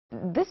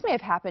This may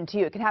have happened to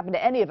you. It can happen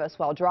to any of us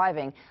while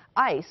driving.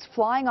 Ice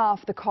flying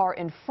off the car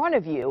in front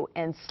of you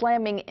and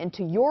slamming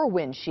into your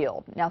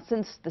windshield. Now,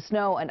 since the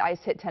snow and ice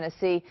hit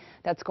Tennessee,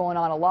 that's going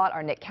on a lot.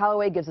 Our Nick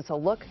Calloway gives us a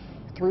look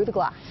through the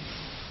glass.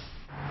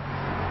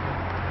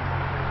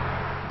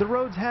 The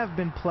roads have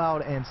been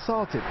plowed and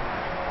salted,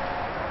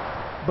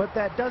 but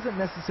that doesn't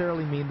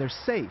necessarily mean they're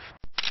safe.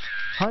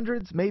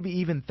 Hundreds, maybe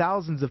even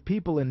thousands of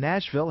people in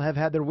Nashville have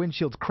had their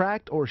windshields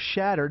cracked or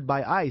shattered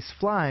by ice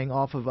flying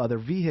off of other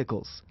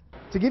vehicles.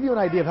 To give you an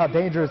idea of how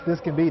dangerous this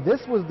can be,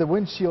 this was the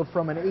windshield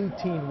from an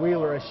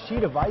 18-wheeler. A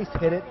sheet of ice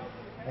hit it,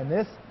 and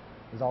this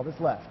is all that's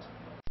left.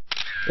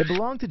 It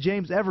belonged to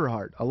James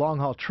Everhart, a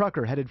long-haul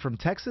trucker headed from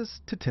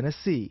Texas to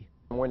Tennessee.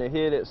 When it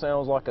hit, it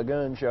sounds like a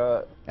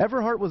gunshot.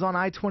 Everhart was on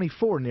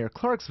I-24 near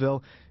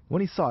Clarksville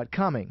when he saw it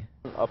coming.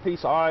 A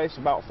piece of ice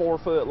about 4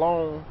 foot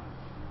long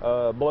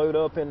blowed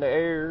up in the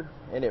air,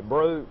 and it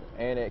broke,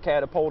 and it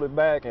catapulted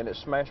back, and it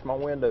smashed my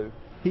window.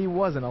 He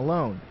wasn't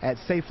alone. At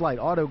Safelite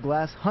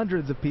AutoGlass,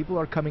 hundreds of people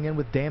are coming in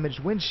with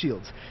damaged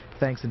windshields,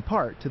 thanks in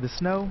part to the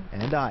snow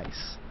and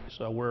ice.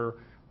 So we're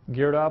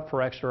geared up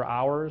for extra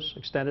hours,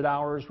 extended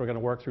hours. We're going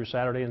to work through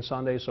Saturday and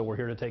Sunday, so we're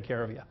here to take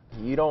care of you.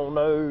 You don't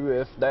know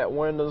if that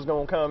window's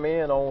going to come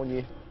in on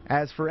you.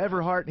 As for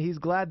Everhart, he's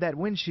glad that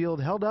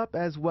windshield held up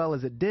as well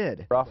as it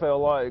did. I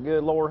felt like the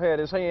good Lord had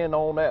his hand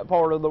on that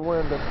part of the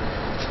window.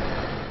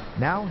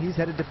 Now he's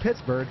headed to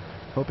Pittsburgh,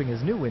 hoping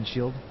his new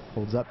windshield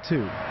holds up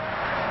too.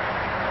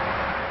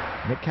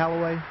 Nick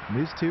Calloway,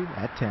 News 2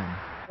 at 10.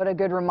 But a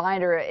good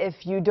reminder,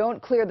 if you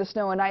don't clear the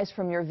snow and ice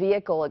from your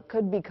vehicle, it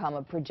could become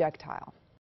a projectile.